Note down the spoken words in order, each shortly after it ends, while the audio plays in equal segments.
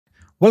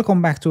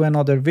Welcome back to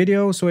another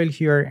video. Soil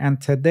here,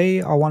 and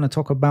today I want to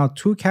talk about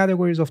two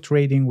categories of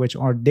trading, which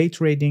are day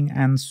trading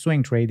and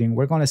swing trading.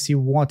 We're going to see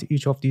what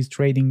each of these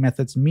trading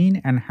methods mean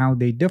and how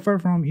they differ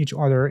from each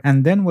other,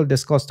 and then we'll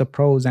discuss the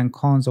pros and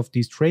cons of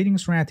these trading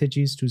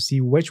strategies to see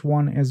which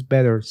one is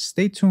better.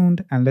 Stay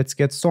tuned and let's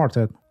get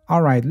started.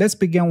 Alright, let's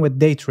begin with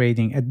day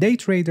trading. A day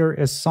trader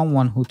is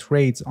someone who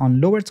trades on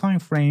lower time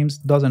frames,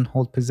 doesn't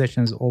hold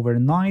positions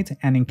overnight,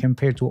 and in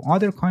compared to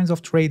other kinds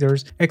of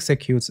traders,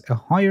 executes a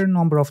higher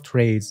number of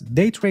trades.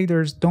 Day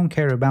traders don't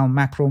care about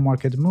macro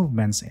market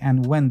movements,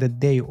 and when the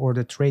day or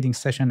the trading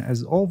session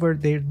is over,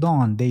 they're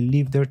done. They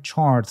leave their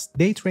charts.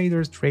 Day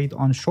traders trade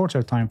on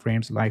shorter time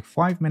frames like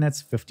 5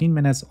 minutes, 15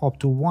 minutes, up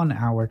to 1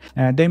 hour.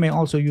 They may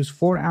also use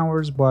 4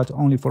 hours, but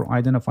only for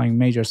identifying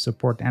major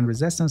support and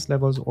resistance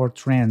levels or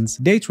trends.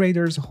 Day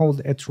traders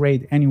hold a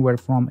trade anywhere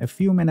from a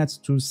few minutes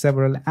to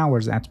several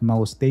hours at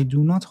most. They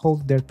do not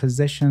hold their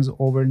positions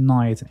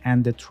overnight,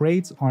 and the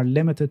trades are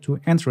limited to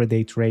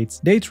intraday trades.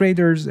 Day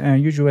traders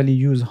usually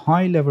use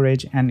high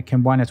leverage and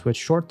combine it with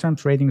short-term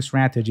trading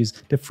strategies.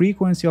 The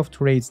frequency of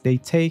trades they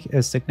take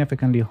is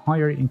significantly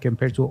higher in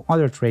compared to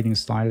other trading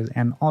styles,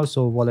 and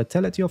also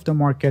volatility of the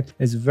market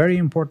is very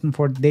important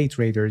for day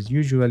traders.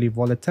 Usually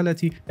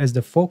volatility is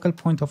the focal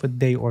point of a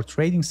day or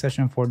trading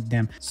session for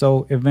them,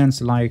 so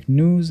events like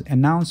news,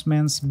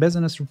 announcements,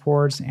 business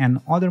reports, and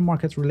other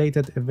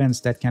market-related events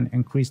that can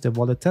increase the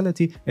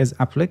volatility is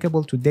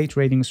applicable to day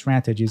trading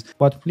strategies.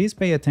 But please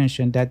pay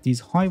attention that these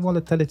high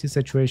volatility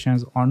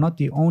situations are not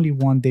the only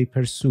one they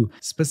pursue.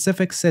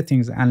 Specific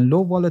settings and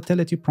low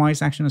volatility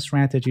price action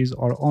strategies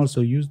are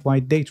also used by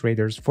day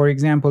traders. For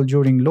example,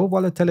 during low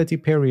volatility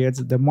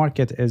periods, the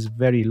market is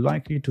very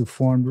likely to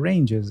form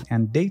ranges,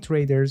 and day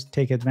traders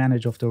take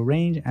advantage of the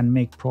range and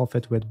make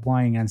profit with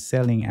buying and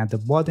selling at the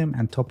bottom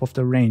and top of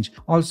the range.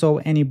 Also,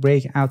 any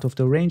break out of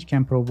the range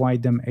can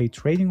provide them a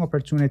trading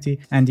opportunity,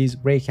 and these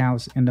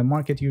breakouts in the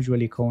market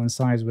usually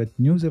coincide with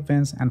news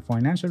events and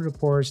financial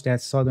reports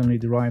that suddenly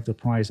drive the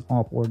price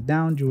up or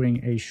down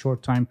during a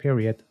short time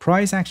period.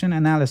 Price action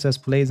analysis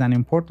plays an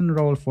important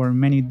role for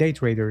many day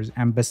traders,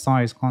 and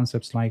besides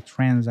concepts like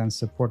trends and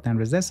support and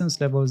resistance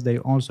levels, they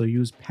also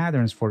use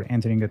patterns for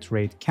entering a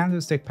trade.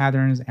 Candlestick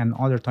patterns and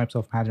other types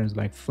of patterns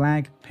like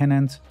flag,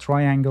 pennant,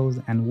 triangles,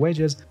 and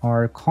wedges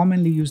are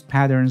commonly used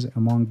patterns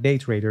among day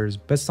traders.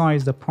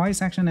 Besides, the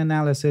price action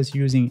analysis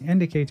using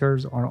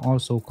indicators are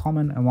also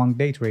common among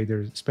day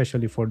traders,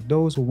 especially for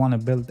those who want to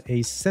build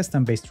a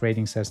system-based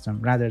trading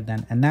system rather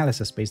than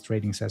analysis-based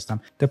trading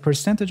system. The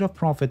percentage of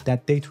profit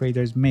that day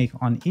traders make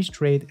on each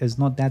trade is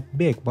not that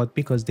big, but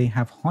because they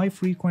have high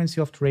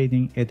frequency of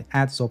trading, it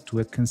adds up to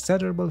a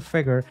considerable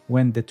figure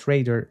when the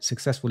trader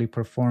successfully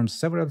performs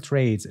several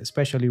trades,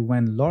 especially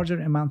when larger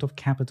amount of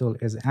capital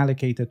is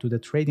allocated to the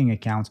trading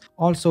account.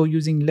 Also,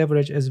 using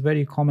leverage is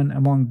very common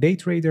among day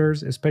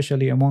traders,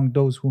 especially among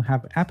those who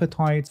have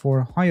appetite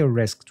for higher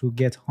risk to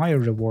get higher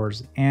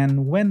rewards.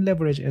 And when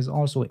leverage is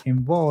also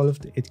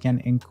involved, it can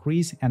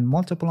increase and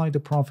multiply the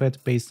profit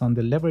based on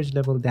the leverage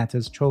level that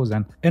is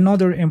chosen.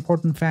 Another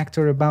important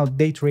factor about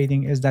day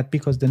trading is that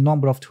because the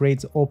number of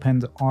trades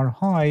opened are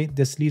high,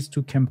 this leads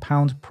to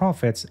compound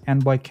profits,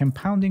 and by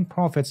compounding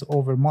profits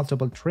over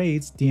multiple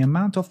trades, the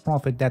amount of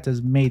profit that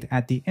is made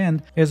at the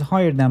end is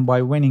higher than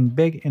by winning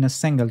big in a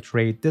single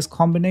trade. This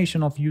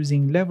combination of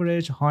using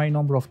leverage, high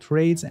number of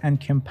trades, and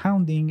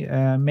compounding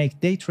make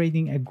day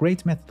trading a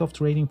great method of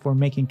trading for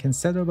making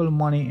considerable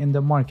money in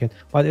the market.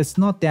 But it's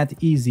not that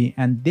easy,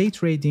 and day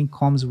trading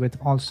comes with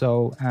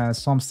also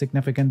some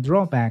significant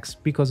drawbacks.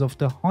 Because of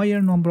the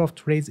higher number of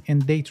trades in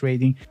day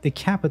trading, the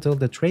capital,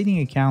 the trading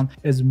account,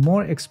 is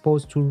more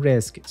exposed to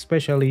risk,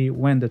 especially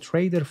when the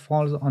trader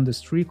falls on the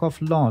streak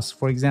of loss.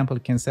 For example,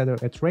 consider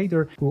a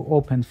trader who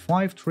opened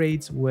 5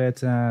 trades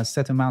with a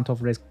set amount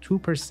of risk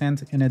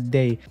 2% in a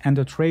day, and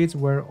the trades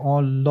were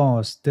all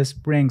lost. This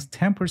brings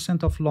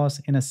 10% of loss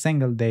in a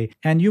single day.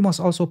 And you must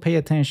also pay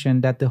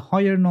attention that the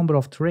higher number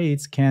of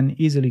trades can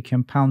easily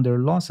compound their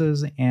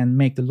losses and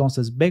make the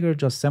losses bigger,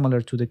 just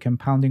similar to the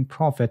compounding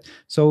profit.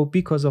 So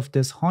because of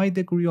this high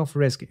degree of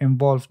risk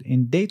involved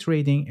in day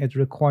trading, it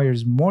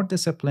requires more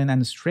discipline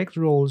and strict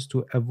rules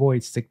to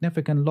avoid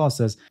significant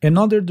losses.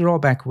 Another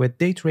drawback with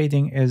day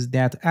trading is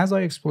that, as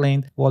I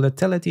explained,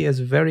 volatility is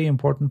very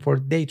important for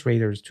day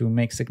traders to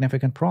make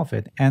significant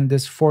profit, and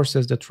this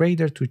forces the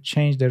trader to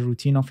change the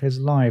routine of his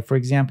life. For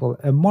example,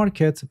 a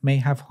market may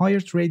have higher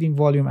trading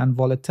volume and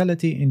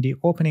volatility in the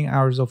opening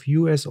hours of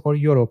US or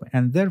Europe,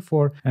 and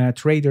therefore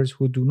traders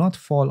who do not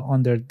fall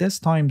under this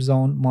time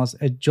zone must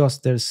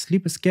adjust their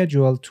sleep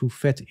schedule to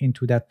fit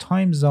into that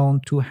time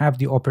zone to have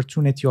the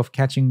opportunity of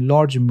catching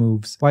large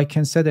moves. By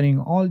considering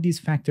all these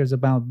factors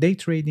about day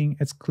trading,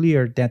 it's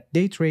clear that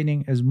day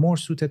trading is more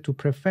suited to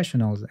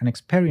professionals and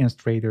experienced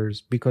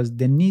traders because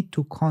they need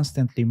to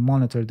constantly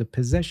monitor the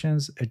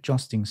positions,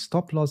 adjusting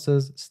stop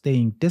losses,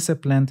 staying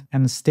disciplined,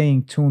 and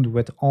staying tuned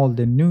with all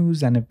the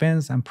news and events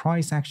events and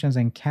price actions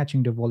and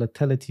catching the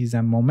volatilities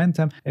and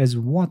momentum is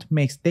what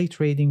makes day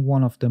trading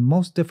one of the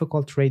most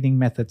difficult trading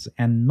methods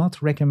and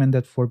not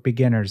recommended for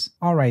beginners.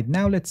 Alright,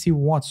 now let's see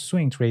what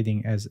swing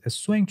trading is. A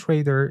swing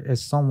trader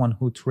is someone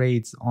who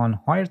trades on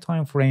higher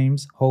time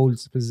frames,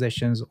 holds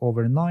positions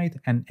overnight,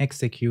 and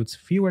executes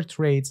fewer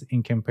trades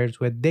in compared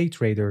to a day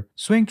trader.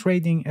 Swing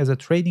trading is a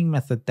trading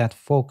method that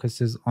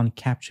focuses on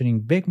capturing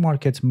big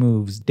market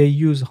moves. They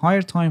use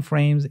higher time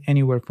frames,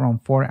 anywhere from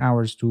 4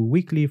 hours to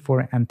weekly,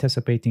 for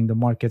anticipating the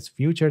market's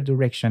future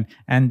direction,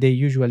 and they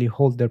usually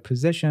hold their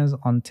positions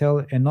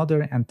until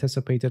another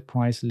anticipated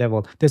price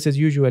level. This is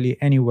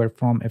usually anywhere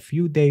from a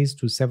few days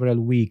to several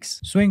weeks.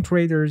 Swing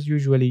traders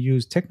usually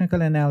use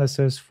technical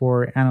analysis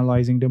for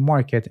analyzing the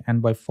market,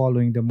 and by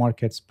following the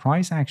market's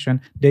price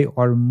action, they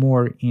are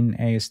more in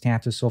a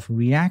status of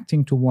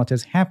reacting to what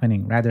is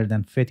happening rather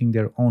than fitting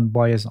their own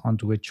bias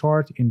onto a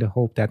chart in the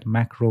hope that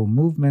macro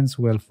movements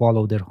will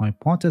follow their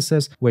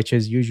hypothesis, which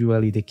is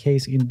usually the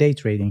case in day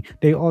trading.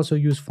 They also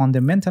use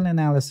fundamental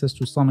analysis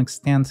to some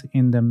extent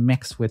in the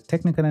mix with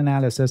technical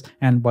analysis,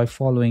 and by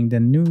following the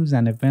news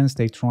and events,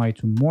 they try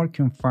to more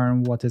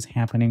confirm what is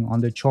happening on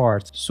the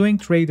chart. Swing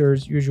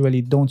traders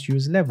usually don't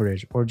use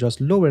leverage, or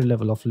just lower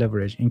level of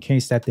leverage, in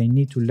case that they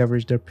need to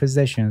leverage their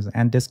positions,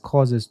 and this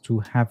causes to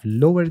have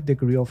lower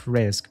degree of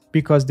risk.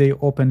 Because they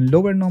open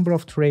lower number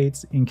of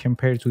trades in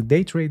compared to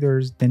day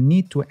traders, the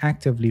need to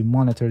actively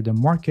monitor the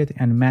market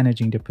and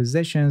managing the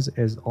positions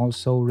is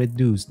also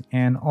reduced,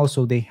 and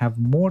also they have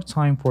more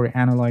time for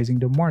analyzing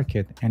the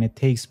market, and it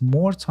takes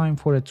more time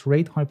for a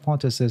trade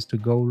hypothesis to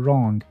go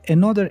wrong.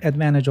 Another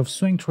advantage of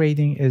swing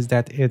trading is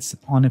that it's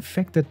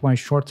unaffected by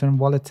short-term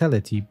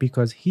volatility,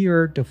 because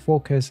here the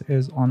focus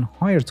is on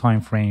higher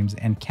time frames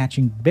and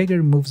catching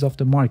bigger moves of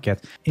the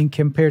market. In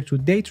compared to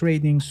day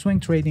trading, swing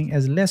trading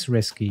is less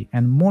risky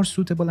and more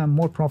suitable and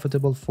more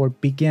profitable for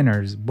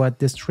beginners, but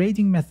this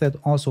trading method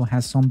also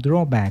has some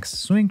drawbacks.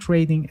 Swing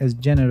trading is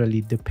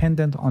generally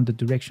dependent on the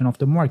direction of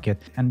the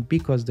market, and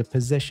because the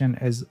position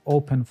is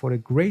open for a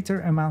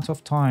greater amount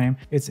of time,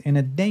 it's in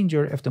a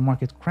danger if the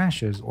market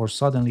crashes or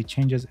suddenly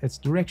changes its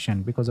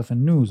direction because of a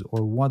news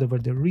or whatever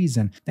the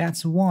reason.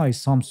 That's why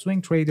some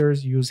swing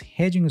traders use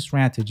hedging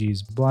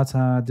strategies, but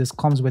this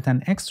comes with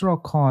an extra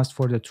cost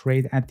for the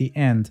trade at the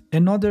end.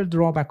 Another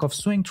drawback of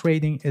swing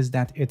trading is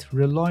that it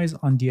relies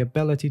on the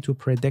ability to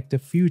predict the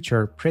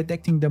future.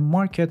 Predicting the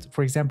market,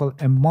 for example,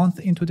 a month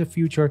into the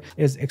future,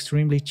 is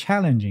extremely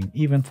challenging,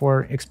 even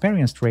for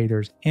experienced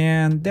traders.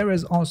 And there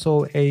is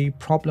also a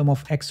problem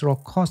of extra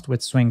cost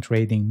with swing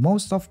trading.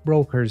 Most of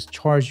brokers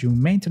charge you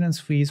maintenance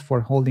fees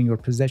for holding your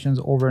possessions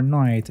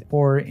overnight,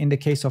 or in the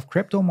case of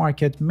crypto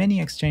market,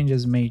 many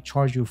exchanges may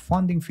charge you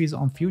funding fees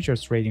on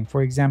futures trading.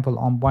 For example,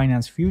 on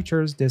Binance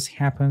Futures, this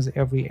happens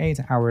every 8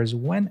 hours.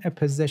 When a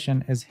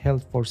position is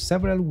held for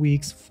several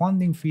weeks,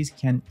 funding fees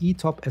can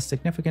eat up a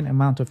significant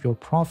amount of your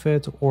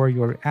profit or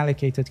your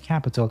allocated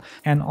capital.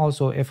 And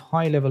also, if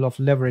high level of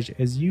leverage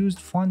is used,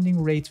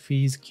 funding rate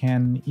fees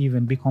can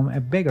even become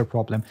a bigger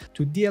problem.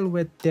 To deal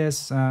with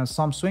this,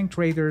 some swing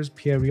traders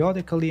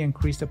periodically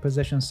increase the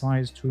position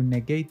size to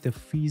negate the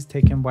fees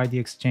taken by the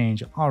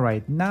exchange.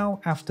 Alright, now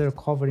after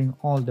covering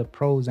all the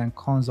pros and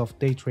cons of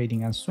day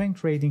trading and swing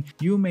trading,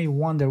 you may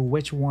wonder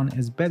which one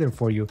is better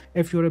for you.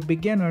 If you're a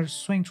beginner,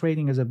 swing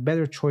trading is a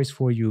better choice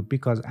for you,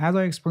 because as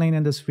I explained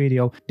in this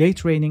video, day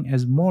trading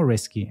is more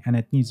risky and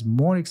it needs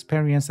more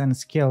experience and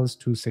skills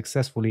to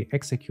successfully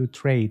execute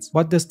trades.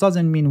 But this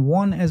doesn't mean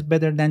one is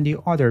better than the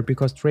other,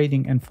 because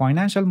trading in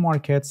financial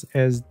markets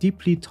is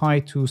deeply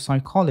tied to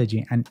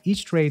psychology, and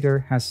each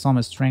trader has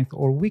some strengths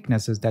or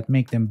weaknesses that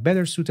make them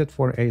better suited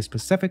for a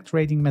specific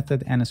trading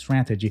method and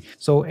strategy.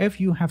 So if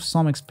you have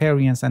some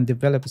experience and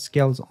develop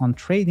skills on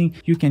trading,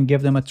 you can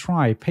give them a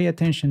try. Pay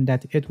attention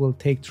that it will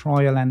take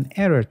trial and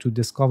error to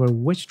discover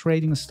which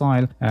trading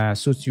style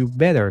suits you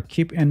better.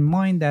 Keep in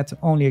mind that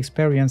only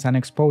experience and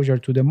exposure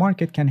to the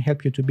market can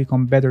help you to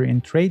become better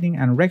in trading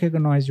and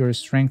recognize your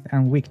strengths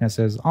and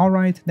weaknesses.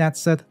 Alright,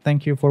 that's it.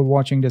 Thank you for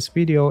watching this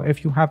video.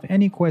 If you have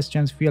any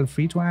questions, feel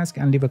free to ask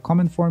and leave a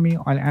comment for me.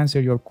 I'll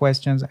answer your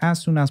questions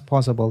as soon as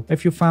possible.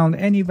 If you found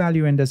any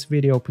value in this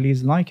video,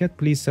 please like it.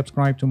 Please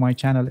subscribe to my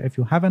channel if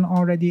you haven't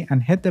already,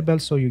 and hit the bell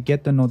so you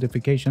get the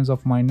notifications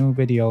of my new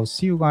videos.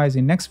 See you guys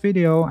in next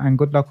video, and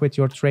good luck with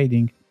your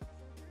trading.